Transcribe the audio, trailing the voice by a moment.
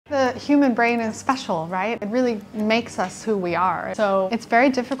The human brain is special, right? It really makes us who we are. So it's very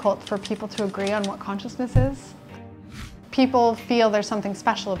difficult for people to agree on what consciousness is. People feel there's something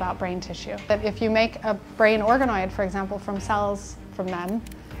special about brain tissue. That if you make a brain organoid, for example, from cells from them,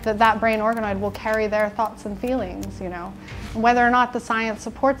 that brain organoid will carry their thoughts and feelings, you know. And whether or not the science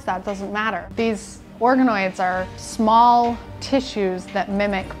supports that doesn't matter. These organoids are small tissues that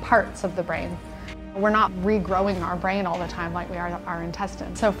mimic parts of the brain. We're not regrowing our brain all the time like we are our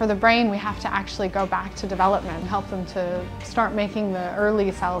intestines. So for the brain, we have to actually go back to development and help them to start making the early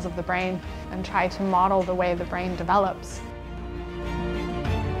cells of the brain and try to model the way the brain develops.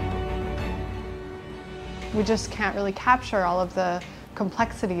 We just can't really capture all of the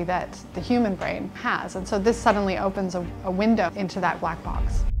complexity that the human brain has. And so this suddenly opens a window into that black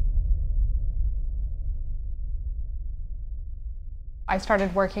box. I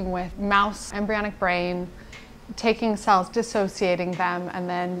started working with mouse embryonic brain, taking cells, dissociating them, and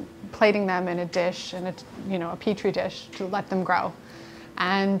then plating them in a dish, in a petri dish, to let them grow.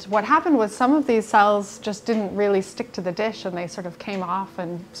 And what happened was some of these cells just didn't really stick to the dish, and they sort of came off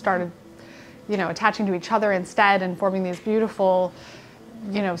and started, attaching to each other instead and forming these beautiful,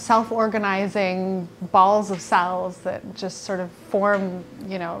 self-organizing balls of cells that just sort of form,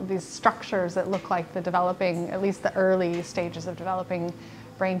 these structures that look like the developing, at least the early stages of developing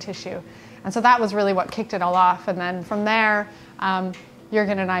brain tissue. And so that was really what kicked it all off. And then from there,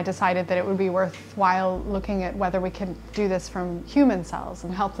 Jürgen and I decided that it would be worthwhile looking at whether we can do this from human cells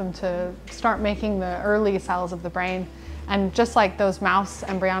and help them to start making the early cells of the brain. And just like those mouse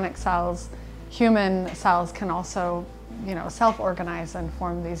embryonic cells, human cells can also self-organize and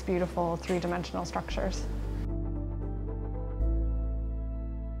form these beautiful three-dimensional structures.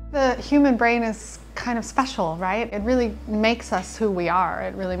 The human brain is kind of special, right? It really makes us who we are.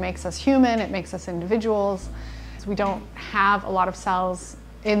 It really makes us human, it makes us individuals. We don't have a lot of cells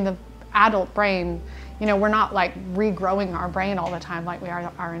in the adult brain. We're not like regrowing our brain all the time like we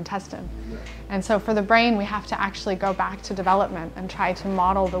are our intestine. And so for the brain, we have to actually go back to development and try to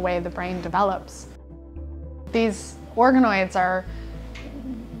model the way the brain develops. These organoids are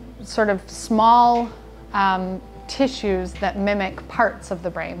sort of small tissues that mimic parts of the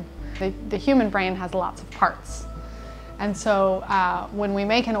brain. The human brain has lots of parts. And so when we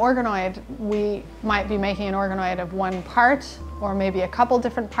make an organoid, we might be making an organoid of one part or maybe a couple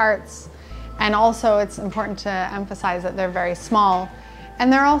different parts. And also it's important to emphasize that they're very small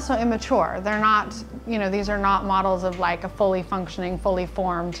and they're also immature. They're not, these are not models of like a fully functioning, fully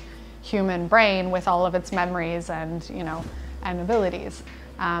formed human brain with all of its memories and, and abilities.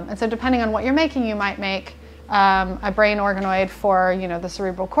 And so depending on what you're making, you might make a brain organoid for, the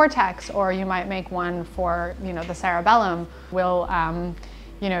cerebral cortex, or you might make one for, the cerebellum. We'll,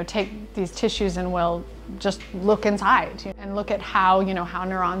 take these tissues and we'll just look inside and look at how, how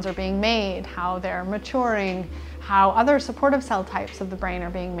neurons are being made, how they're maturing, how other supportive cell types of the brain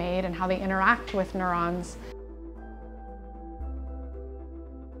are being made, and how they interact with neurons.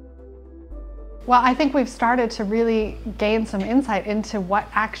 Well, I think we've started to really gain some insight into what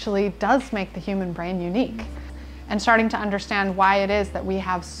actually does make the human brain unique, and starting to understand why it is that we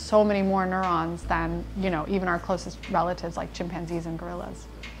have so many more neurons than, even our closest relatives like chimpanzees and gorillas.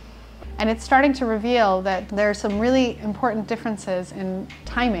 And it's starting to reveal that there are some really important differences in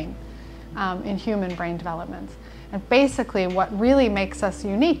timing in human brain development. And basically what really makes us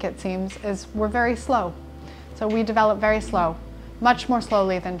unique, it seems, is we're very slow. So we develop very slow. Much more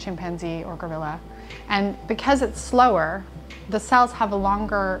slowly than chimpanzee or gorilla. And because it's slower, the cells have a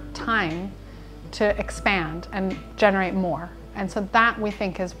longer time to expand and generate more. And so that, we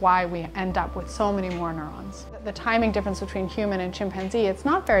think, is why we end up with so many more neurons. The timing difference between human and chimpanzee, it's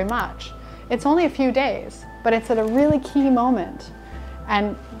not very much. It's only a few days, but it's at a really key moment.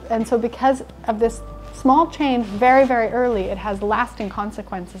 And so because of this small change very, very early, it has lasting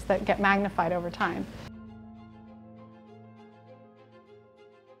consequences that get magnified over time.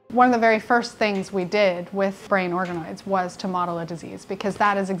 One of the very first things we did with brain organoids was to model a disease, because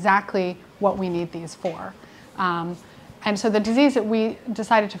that is exactly what we need these for. And so the disease that we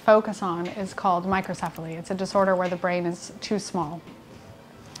decided to focus on is called microcephaly. It's a disorder where the brain is too small.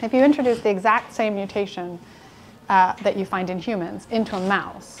 If you introduce the exact same mutation that you find in humans into a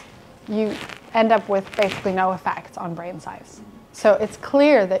mouse, you end up with basically no effect on brain size. So it's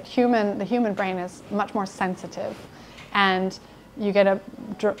clear that the human brain is much more sensitive, and you get a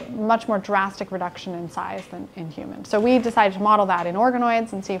much more drastic reduction in size than in humans. So we decided to model that in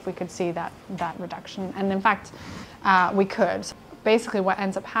organoids and see if we could see that reduction. And in fact, we could. Basically what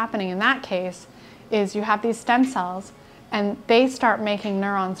ends up happening in that case is you have these stem cells and they start making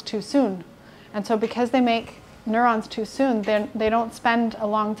neurons too soon. And so because they make neurons too soon, then they don't spend a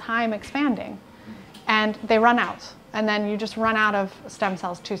long time expanding, and they run out. And then you just run out of stem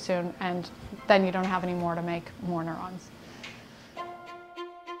cells too soon, and then you don't have any more to make more neurons.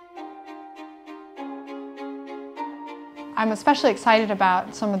 I'm especially excited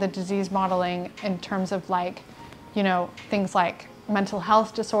about some of the disease modeling in terms of things like mental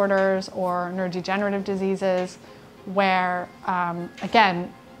health disorders or neurodegenerative diseases where,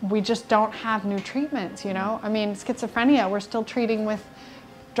 again, we just don't have new treatments, I mean, schizophrenia, we're still treating with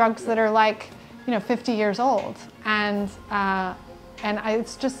drugs that are 50 years old. And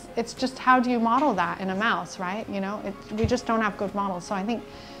it's just how do you model that in a mouse, right? We just don't have good models. So I think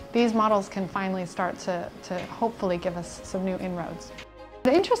these models can finally start to hopefully give us some new inroads.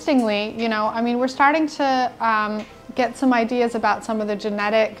 But interestingly, I mean, we're starting to get some ideas about some of the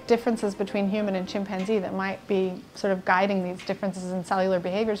genetic differences between human and chimpanzee that might be sort of guiding these differences in cellular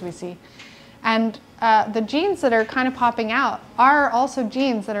behaviors we see. And the genes that are kind of popping out are also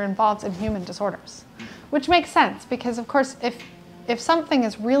genes that are involved in human disorders, which makes sense because, of course, if something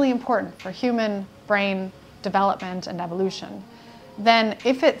is really important for human brain development and evolution, then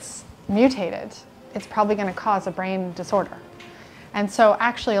if it's mutated, it's probably going to cause a brain disorder. And so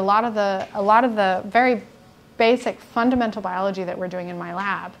actually a lot of the very basic fundamental biology that we're doing in my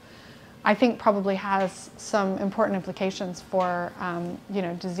lab, I think probably has some important implications for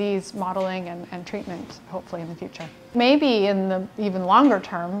disease modeling and treatment, hopefully in the future. Maybe in the even longer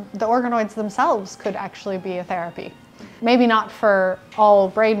term, the organoids themselves could actually be a therapy. Maybe not for all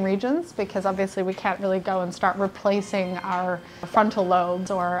brain regions, because obviously we can't really go and start replacing our frontal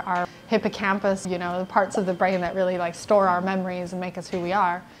lobes or our hippocampus, the parts of the brain that really store our memories and make us who we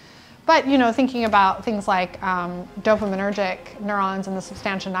are. But thinking about things like dopaminergic neurons in the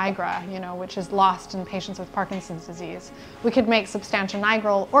substantia nigra, which is lost in patients with Parkinson's disease, we could make substantia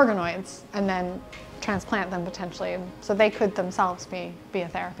nigral organoids and then transplant them potentially, and so they could themselves be a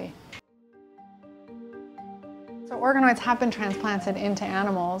therapy. So organoids have been transplanted into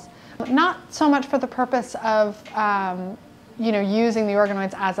animals, not so much for the purpose of using the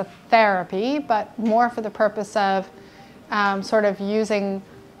organoids as a therapy, but more for the purpose of sort of using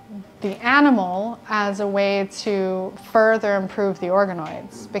the animal as a way to further improve the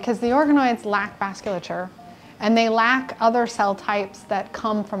organoids, because the organoids lack vasculature and they lack other cell types that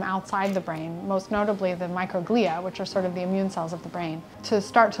come from outside the brain, most notably the microglia, which are sort of the immune cells of the brain. To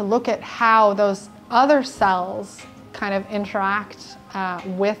start to look at how those other cells kind of interact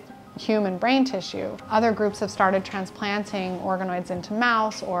with human brain tissue. Other groups have started transplanting organoids into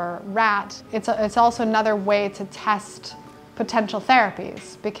mouse or rat. It's also another way to test potential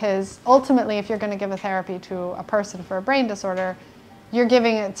therapies, because ultimately if you're going to give a therapy to a person for a brain disorder, you're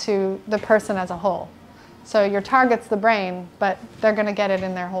giving it to the person as a whole. So your target's the brain, but they're going to get it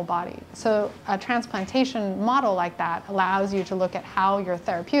in their whole body. So a transplantation model like that allows you to look at how your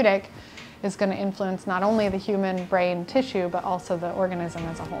therapeutic is going to influence not only the human brain tissue, but also the organism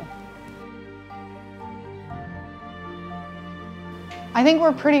as a whole. I think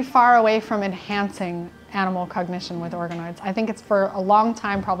we're pretty far away from enhancing animal cognition with organoids. I think it's for a long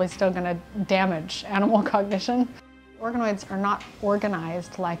time probably still going to damage animal cognition. Organoids are not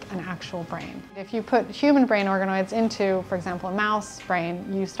organized like an actual brain. If you put human brain organoids into, for example, a mouse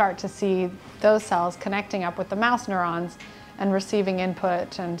brain, you start to see those cells connecting up with the mouse neurons and receiving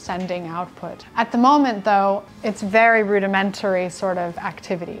input and sending output. At the moment, though, it's very rudimentary sort of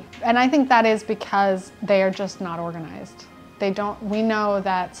activity. And I think that is because they are just not organized. We know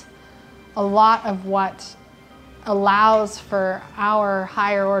that a lot of what allows for our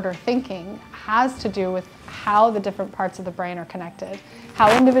higher order thinking has to do with how the different parts of the brain are connected,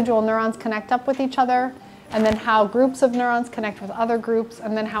 how individual neurons connect up with each other, and then how groups of neurons connect with other groups,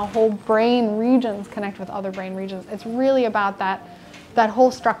 and then how whole brain regions connect with other brain regions. It's really about that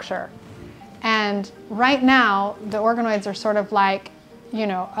whole structure. And right now, the organoids are sort of like,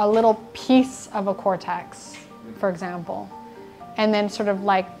 a little piece of a cortex, for example, and then sort of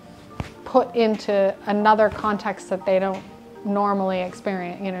like put into another context that they don't normally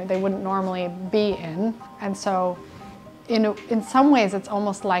experience, they wouldn't normally be in. And so in some ways it's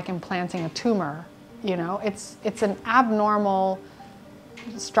almost like implanting a tumor, it's an abnormal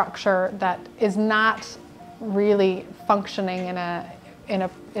structure that is not really functioning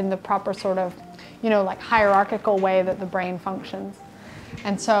in the proper sort of, like hierarchical way that the brain functions.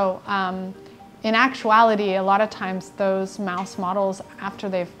 And so in actuality, a lot of times those mouse models, after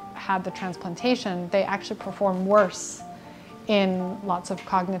they've had the transplantation, they actually perform worse in lots of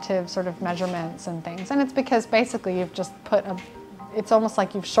cognitive sort of measurements and things. And it's because basically you've just it's almost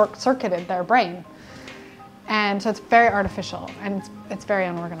like you've short-circuited their brain. And so it's very artificial and it's very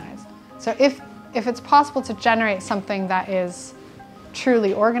unorganized. So if if it's possible to generate something that is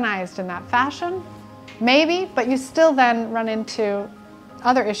truly organized in that fashion, maybe, but you still then run into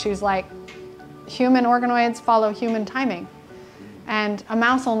other issues like human organoids follow human timing. And a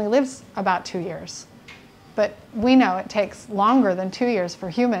mouse only lives about 2 years. But we know it takes longer than 2 years for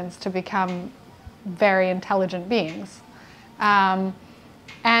humans to become very intelligent beings. And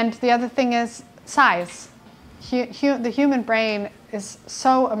the other thing is size. The human brain is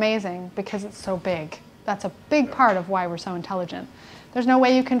so amazing because it's so big. That's a big part of why we're so intelligent. There's no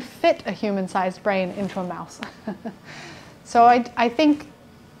way you can fit a human-sized brain into a mouse. So I think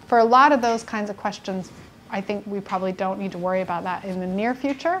for a lot of those kinds of questions, I think we probably don't need to worry about that in the near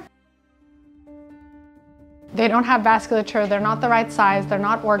future. They don't have vasculature, they're not the right size, they're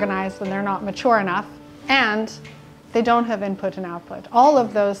not organized, and they're not mature enough, and they don't have input and output. All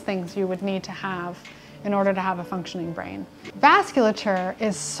of those things you would need to have in order to have a functioning brain. Vasculature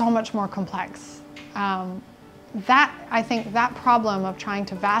is so much more complex. I think that problem of trying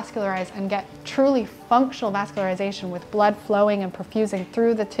to vascularize and get truly functional vascularization with blood flowing and perfusing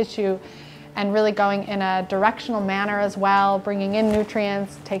through the tissue and really going in a directional manner as well, bringing in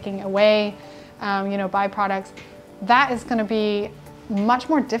nutrients, taking away byproducts, that is going to be much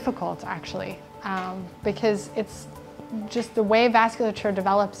more difficult actually, because it's just the way vasculature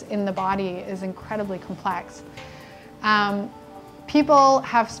develops in the body is incredibly complex. People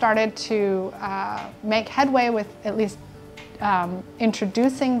have started to make headway with at least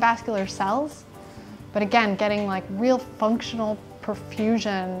introducing vascular cells, but again, getting like real functional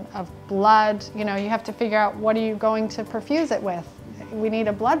perfusion of blood. You have to figure out what are you going to perfuse it with. We need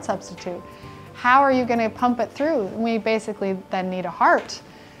a blood substitute. How are you going to pump it through? We basically then need a heart.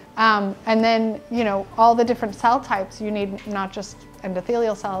 And then, all the different cell types, you need not just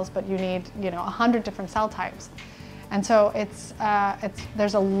endothelial cells, but you need, 100 different cell types. And so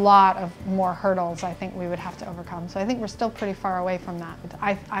there's a lot of more hurdles I think we would have to overcome. So I think we're still pretty far away from that.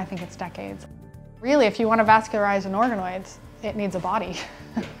 I think it's decades. Really, if you want to vascularize an organoid, it needs a body.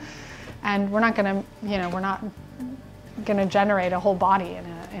 And we're not going to generate a whole body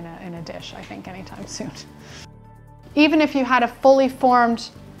in a dish, I think, anytime soon. Even if you had a fully formed,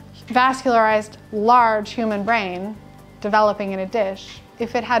 vascularized, large human brain developing in a dish,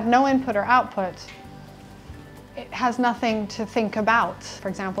 if it had no input or output, it has nothing to think about. For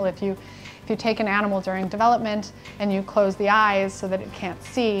example, if you take an animal during development and you close the eyes so that it can't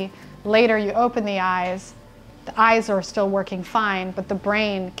see, later you open the eyes are still working fine, but the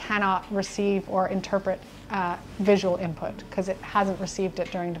brain cannot receive or interpret visual input because it hasn't received it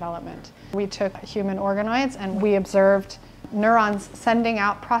during development. We took human organoids and we observed neurons sending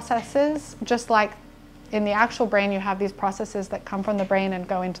out processes, just like in the actual brain you have these processes that come from the brain and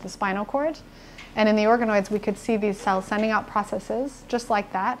go into the spinal cord. And in the organoids we could see these cells sending out processes just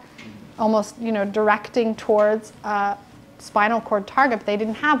like that, almost directing towards a spinal cord target, but they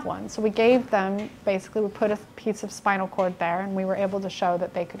didn't have one. So we gave them, basically we put a piece of spinal cord there and we were able to show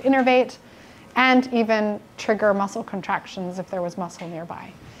that they could innervate and even trigger muscle contractions if there was muscle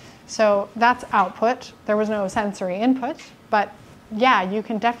nearby. So that's output. There was no sensory input, but yeah, you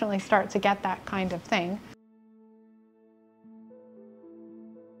can definitely start to get that kind of thing.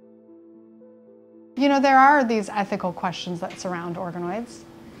 There are these ethical questions that surround organoids,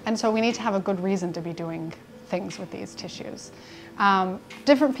 and so we need to have a good reason to be doing things with these tissues.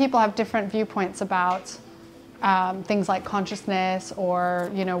 Different people have different viewpoints about things like consciousness or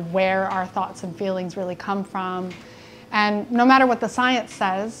where our thoughts and feelings really come from. And no matter what the science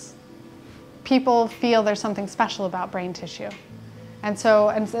says, people feel there's something special about brain tissue. And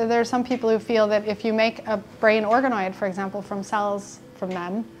so there are some people who feel that if you make a brain organoid, for example, from cells from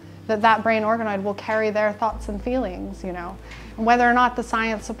them, that brain organoid will carry their thoughts and feelings, And whether or not the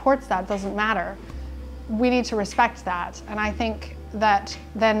science supports that doesn't matter. We need to respect that. And I think that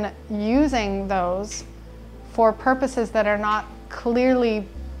then using those for purposes that are not clearly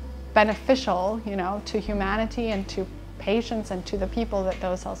beneficial, to humanity and to patients and to the people that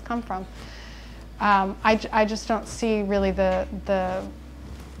those cells come from, I just don't see really the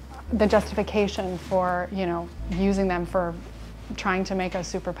justification for, using them for trying to make a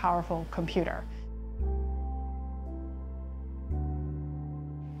super powerful computer.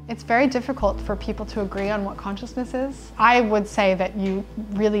 It's very difficult for people to agree on what consciousness is. I would say that you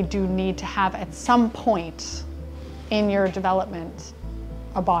really do need to have at some point in your development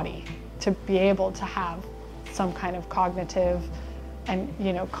a body to be able to have some kind of cognitive and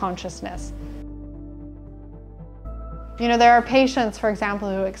consciousness. There are patients, for example,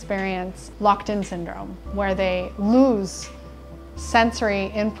 who experience locked-in syndrome, where they lose sensory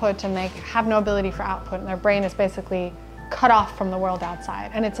input and they have no ability for output, and their brain is basically cut off from the world outside,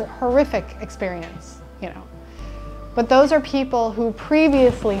 and it's a horrific experience, you know. But those are people who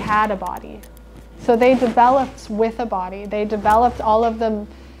previously had a body. So they developed with a body. They developed all of the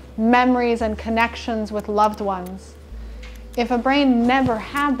memories and connections with loved ones. If a brain never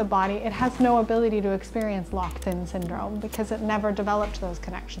had the body, it has no ability to experience locked-in syndrome because it never developed those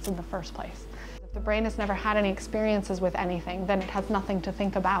connections in the first place. If the brain has never had any experiences with anything, then it has nothing to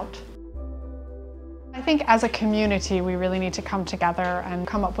think about. I think as a community, we really need to come together and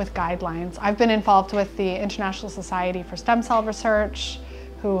come up with guidelines. I've been involved with the International Society for Stem Cell Research,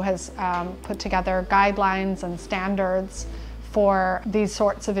 who has put together guidelines and standards for these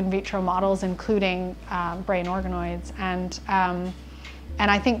sorts of in vitro models, including brain organoids. And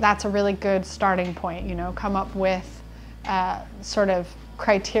I think that's a really good starting point, you know, come up with sort of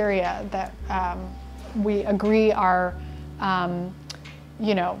criteria that we agree are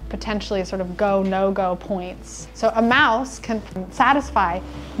you know, potentially sort of go, no-go points. So a mouse can satisfy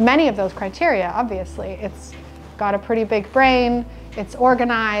many of those criteria, obviously. It's got a pretty big brain, it's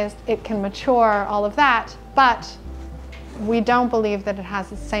organized, it can mature, all of that, but we don't believe that it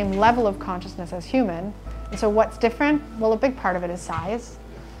has the same level of consciousness as human. And so what's different? Well, a big part of it is size.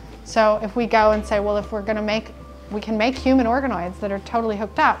 So if we go and say, well, if we're gonna we can make human organoids that are totally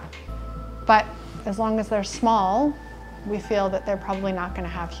hooked up, but as long as they're small, we feel that they're probably not going to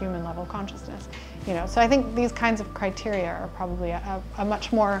have human level consciousness. You know, so I think these kinds of criteria are probably a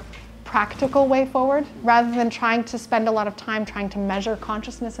much more practical way forward, rather than trying to spend a lot of time trying to measure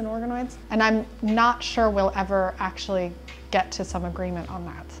consciousness in organoids. And I'm not sure we'll ever actually get to some agreement on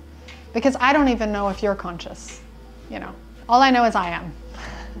that. Because I don't even know if you're conscious, you know. All I know is I am.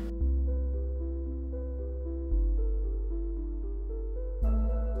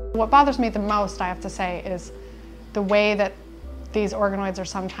 What bothers me the most, I have to say, is the way that these organoids are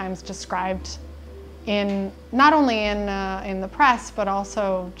sometimes described not only in the press, but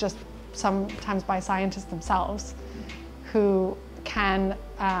also just sometimes by scientists themselves, who can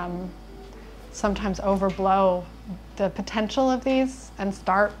sometimes overblow the potential of these and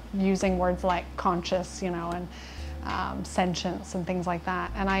start using words like conscious, you know, and sentience and things like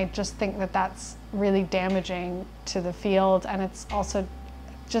that. And I just think that that's really damaging to the field, and it's also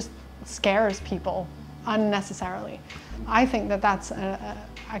just scares people unnecessarily. I think that that's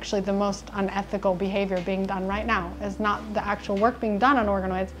actually the most unethical behavior being done right now, is not the actual work being done on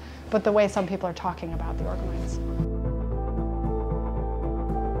organoids, but the way some people are talking about the organoids.